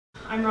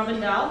I'm Robin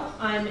Dowell.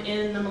 I'm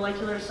in the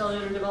Molecular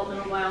Cellular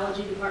Developmental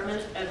Biology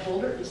department at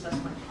Boulder. At least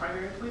that's my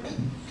primary appointment.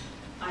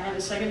 I have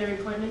a secondary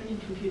appointment in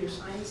computer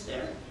science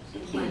there.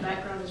 My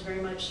background is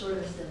very much sort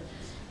of the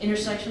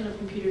intersection of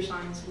computer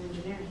science and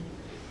engineering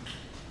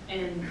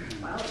and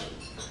biology.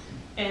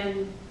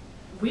 And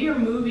we are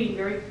moving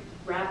very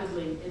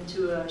rapidly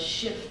into a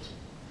shift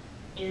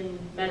in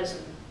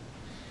medicine.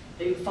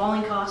 The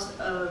falling cost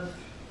of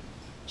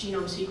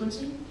genome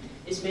sequencing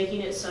is making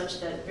it such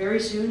that very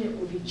soon it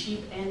will be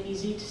cheap and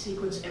easy to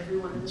sequence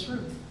everyone in this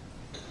room.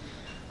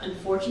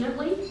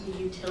 Unfortunately, the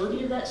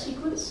utility of that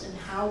sequence and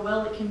how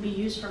well it can be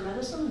used for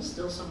medicine is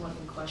still somewhat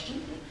in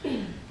question.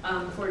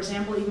 For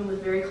example, even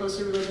with very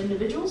closely related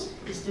individuals,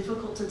 it's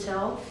difficult to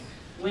tell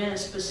when a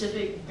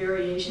specific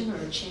variation or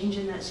a change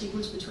in that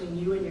sequence between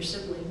you and your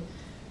sibling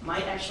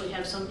might actually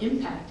have some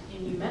impact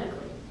in you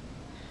medically.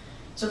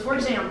 So for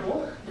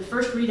example, the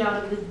first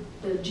readout of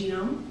the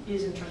genome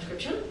is in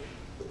transcription.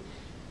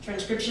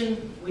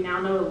 Transcription, we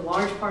now know a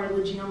large part of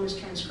the genome is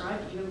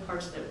transcribed, even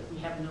parts that we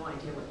have no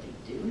idea what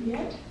they do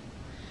yet.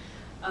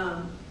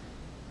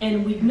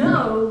 And we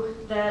know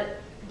that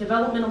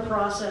developmental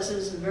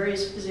processes and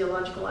various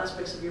physiological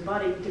aspects of your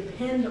body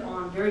depend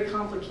on very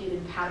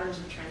complicated patterns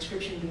of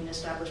transcription being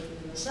established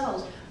within the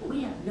cells, but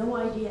we have no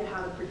idea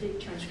how to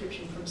predict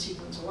transcription from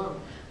sequence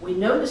alone. We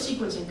know the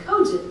sequence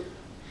encodes it,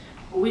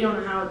 but we don't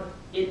know how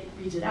it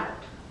reads it out.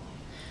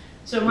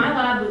 So my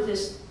lab, with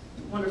this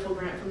wonderful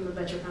grant from the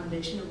Boettcher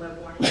Foundation and Web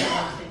Warning, I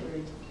don't think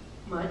very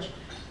much,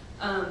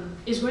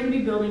 is going to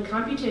be building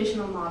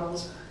computational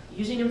models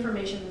using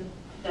information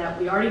that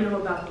we already know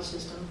about the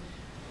system,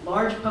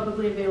 large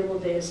publicly available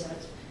data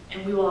sets,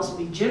 and we will also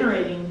be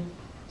generating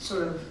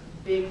sort of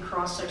big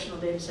cross-sectional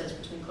data sets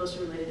between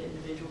closely related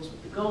individuals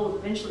with the goal of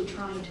eventually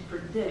trying to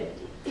predict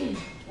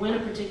when a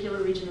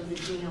particular region of the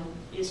genome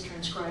is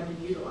transcribed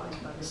and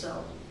utilized by the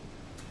cell.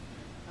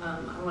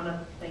 I want to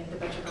thank the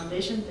Boettcher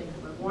Foundation, thank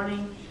the Web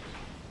Warning,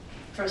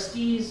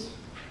 trustees.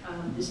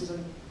 This is a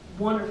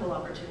wonderful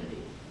opportunity.